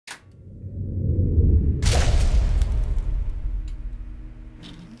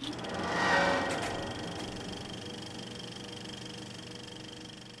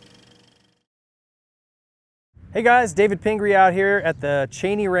Hey guys, David Pingree out here at the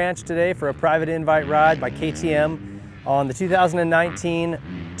Chaney Ranch today for a private invite ride by KTM on the 2019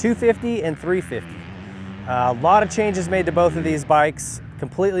 250 and 350. A lot of changes made to both of these bikes.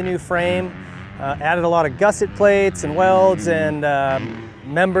 Completely new frame, added a lot of gusset plates and welds, and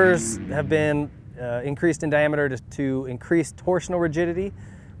members have been increased in diameter to increase torsional rigidity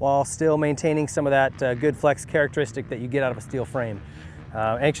while still maintaining some of that good flex characteristic that you get out of a steel frame.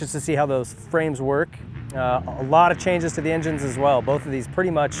 Anxious to see how those frames work. A lot of changes to the engines as well. Both of these pretty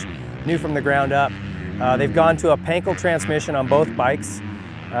much new from the ground up. They've gone to a Pingree transmission on both bikes.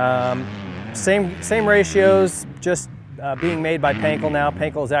 Same ratios, just being made by Pingree now.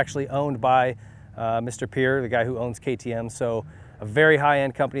 Pingree is actually owned by Mr. Peer, the guy who owns KTM. So a very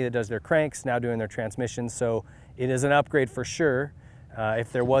high-end company that does their cranks, now doing their transmissions. So it is an upgrade for sure.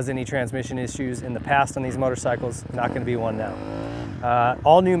 If there was any transmission issues in the past on these motorcycles, not going to be one now.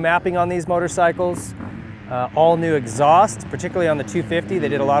 All new mapping on these motorcycles, all new exhaust, particularly on the 250. They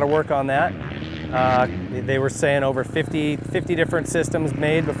did a lot of work on that. They were saying over 50 different systems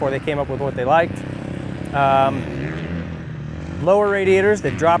made before they came up with what they liked. Lower radiators,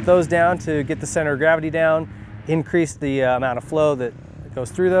 they've dropped those down to get the center of gravity down, increase the amount of flow that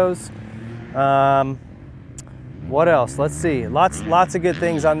goes through those. What else? Let's see. Lots of good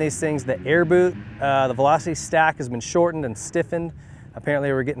things on these things. The air boot, the velocity stack has been shortened and stiffened. Apparently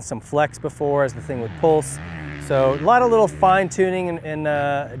we were getting some flex before as the thing would pulse. So a lot of little fine tuning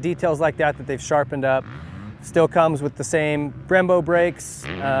and details like that they've sharpened up. Still comes with the same Brembo brakes,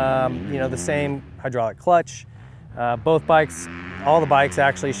 you know, the same hydraulic clutch. Both bikes, all the bikes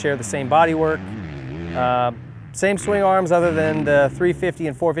actually share the same bodywork. Same swing arms, other than the 350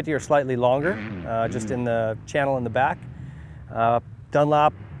 and 450 are slightly longer, just in the channel in the back.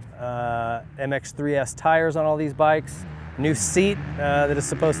 Dunlop MX3S tires on all these bikes. New seat that is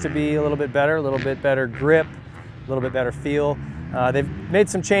supposed to be a little bit better grip, a little bit better feel. They've made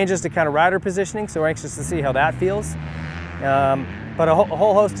some changes to kind of rider positioning, so we're anxious to see how that feels. But a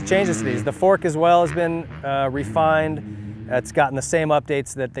whole host of changes to these. The fork as well has been refined. It's gotten the same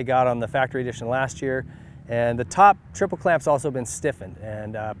updates that they got on the factory edition last year. And the top triple clamp's also been stiffened,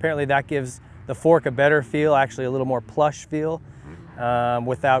 and apparently that gives the fork a better feel, actually a little more plush feel,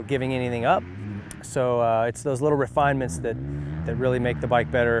 without giving anything up. So it's those little refinements that really make the bike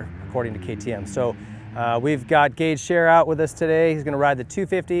better, according to KTM. So we've got Gage Schehr out with us today. He's going to ride the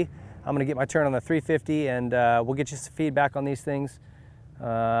 250. I'm going to get my turn on the 350, and we'll get you some feedback on these things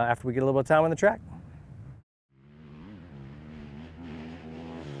after we get a little bit of time on the track.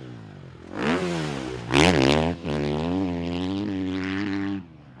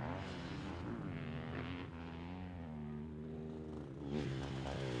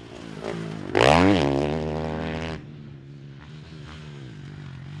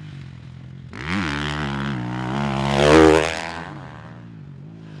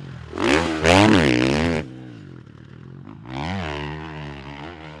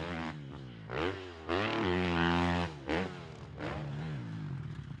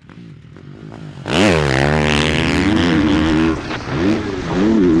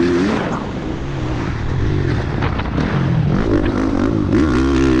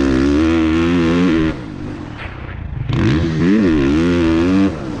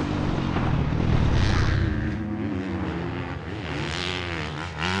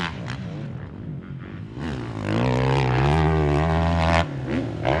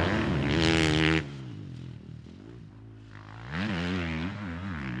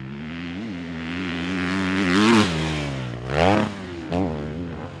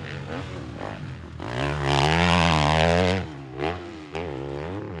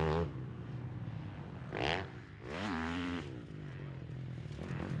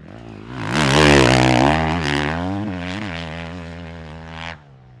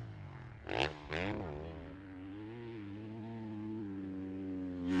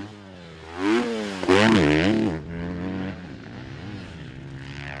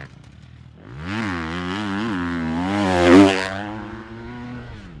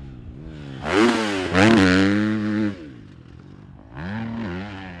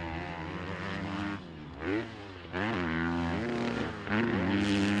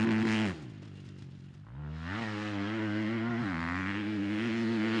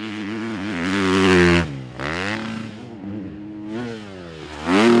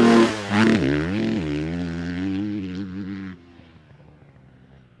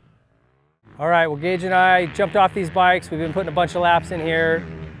 All right, well, Gage and I jumped off these bikes. We've been putting a bunch of laps in here.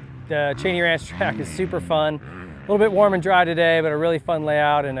 The Chaney Ranch track is super fun. A little bit warm and dry today, but a really fun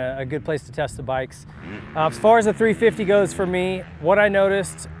layout and a good place to test the bikes. As far as the 350 goes for me, what I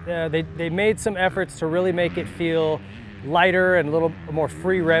noticed, they made some efforts to really make it feel lighter and a little more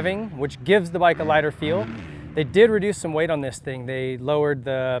free revving, which gives the bike a lighter feel. They did reduce some weight on this thing. They lowered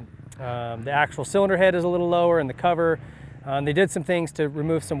the actual cylinder head is a little lower and the cover. They did some things to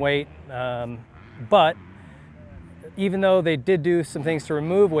remove some weight, but even though they did do some things to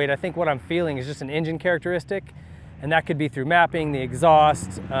remove weight, I think what I'm feeling is just an engine characteristic, and that could be through mapping, the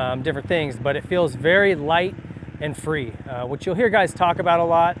exhaust, different things, but it feels very light and free, which you'll hear guys talk about a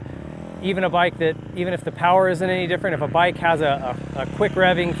lot. Even a bike that, even if the power isn't any different, if a bike has a quick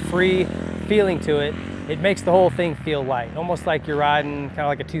revving, free feeling to it, it makes the whole thing feel light, almost like you're riding kind of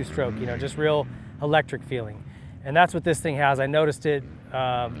like a two-stroke, you know, just real electric feeling. And that's what this thing has. I noticed it,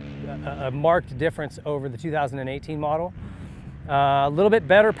 a marked difference over the 2018 model. A little bit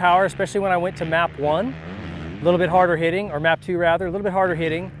better power, especially when I went to map 1. A little bit harder hitting, or map 2 rather, a little bit harder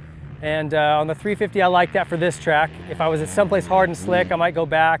hitting. And on the 350, I like that for this track. If I was at someplace hard and slick, I might go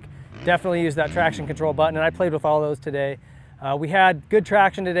back, definitely use that traction control button, and I played with all those today. We had good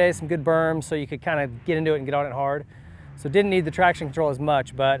traction today, some good berms, so you could kind of get into it and get on it hard. So didn't need the traction control as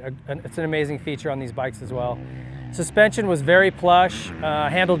much, but it's an amazing feature on these bikes as well. Suspension was very plush,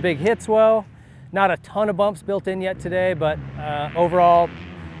 handled big hits well. Not a ton of bumps built in yet today, but overall,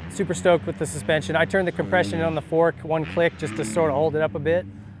 super stoked with the suspension. I turned the compression in on the fork, one click, just to sort of hold it up a bit.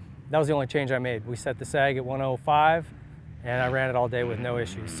 That was the only change I made. We set the sag at 105, and I ran it all day with no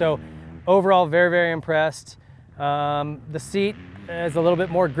issues. So overall, very, very impressed. The seat is a little bit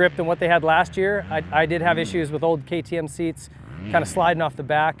more grip than what they had last year. I did have issues with old KTM seats, kind of sliding off the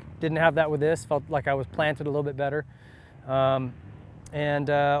back. Didn't have that with this. Felt like I was planted a little bit better.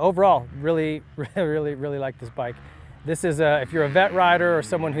 Overall, really, really like this bike. This is, if you're a vet rider or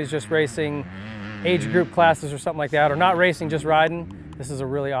someone who's just racing age group classes or something like that, or not racing, just riding, this is a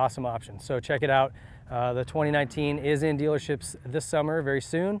really awesome option. So check it out. The 2019 is in dealerships this summer, very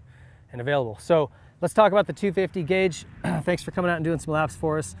soon, and available. So let's talk about the 250. Gage, thanks for coming out and doing some laps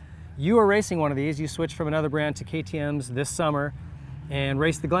for us. You are racing one of these. You switched from another brand to KTM's this summer and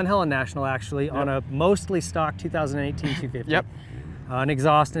raced the Glen Helen National, actually, on a mostly stock 2018 250. Yep. An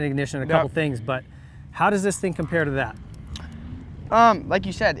exhaust and ignition, a couple things, but how does this thing compare to that? Like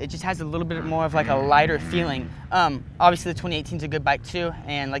you said, it just has a little bit more of like a lighter feeling. Obviously the 2018 is a good bike too,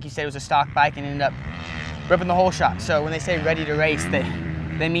 and like you said, it was a stock bike and ended up ripping the whole shot. So when they say ready to race,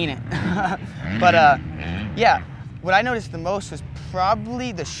 they mean it. But yeah, what I noticed the most was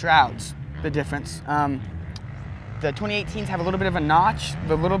probably the shrouds, the difference. The 2018s have a little bit of a notch,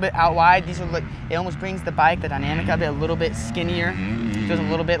 a little bit out wide. These are like, it almost brings the bike, the dynamic of it, a little bit skinnier. Feels a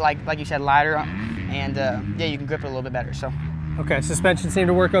little bit like you said, lighter, and yeah, you can grip it a little bit better. So. Okay, suspension seemed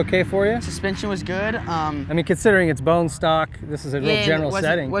to work okay for you? Suspension was good. I mean, considering it's bone stock, this is a real general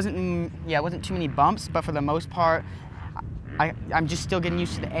setting. It wasn't too many bumps, but for the most part, I'm just still getting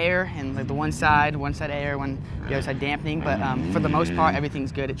used to the air and like the one side air, the other side dampening. But for the most part,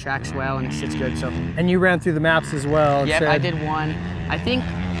 everything's good. It tracks well and it sits good. So. And you ran through the maps as well. Yep, I did one. I think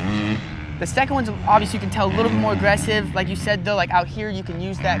the second one's obviously you can tell a little bit more aggressive. Like you said though, like out here you can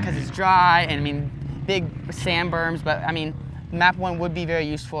use that because it's dry and I mean big sand berms. But I mean, map 1 would be very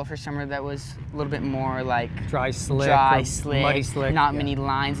useful for summer that was a little bit more like dry, slick, muddy slick, not many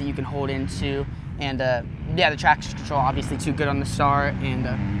lines that you can hold into. And yeah, the traction control obviously too good on the start, and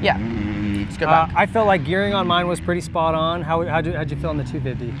yeah, it's good bike. I felt like gearing on mine was pretty spot on. How'd you feel on the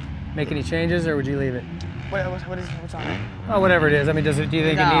 250? Make any changes, or would you leave it? What's on it? Oh, whatever it is. I mean, do you think it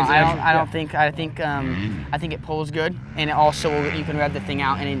needs? I don't think. I think it pulls good, and it also you can rev the thing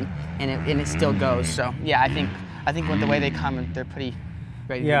out, and it still goes. So yeah, I think with the way they come, they're pretty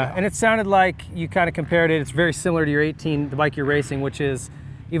ready to go. Yeah, and it sounded like you kind of compared it. It's very similar to your 18, the bike you're racing, which is,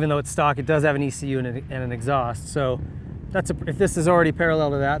 even though it's stock, it does have an ECU and an exhaust. So if this is already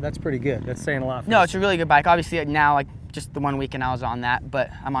parallel to that, that's pretty good. That's saying a lot. No, it's a really good bike. Obviously now, like just the one weekend I was on that, but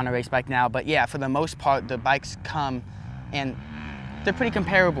I'm on a race bike now. But yeah, for the most part, the bikes come and they're pretty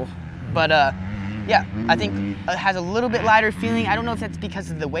comparable. But yeah, I think it has a little bit lighter feeling. I don't know if that's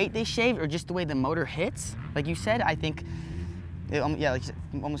because of the weight they shaved or just the way the motor hits. Like you said, I think, yeah, like you said,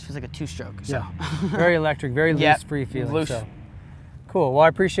 it almost feels like a two-stroke. So. Yeah, very electric, very loose, free feeling. Loose. So. Cool, well I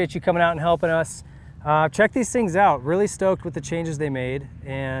appreciate you coming out and helping us. Check these things out, really stoked with the changes they made,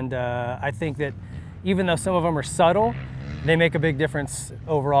 and I think that even though some of them are subtle, they make a big difference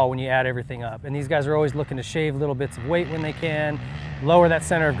overall when you add everything up. And these guys are always looking to shave little bits of weight when they can, lower that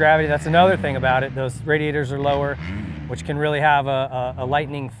center of gravity. That's another thing about it. Those radiators are lower, which can really have a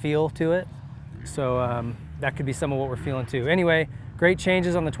lightning feel to it. So that could be some of what we're feeling too. Anyway, great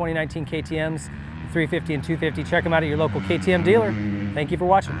changes on the 2019 KTMs. 350 and 250. Check them out at your local KTM dealer. Thank you for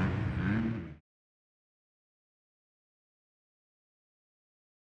watching.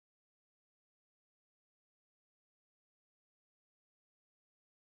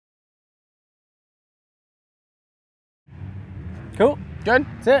 Cool. Good?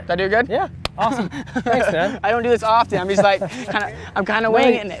 That's it. Did I do good? Yeah. Awesome. Thanks, man. I don't do this often. I'm just like, I'm kind of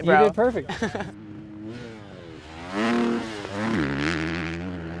winging it, bro. You did perfect.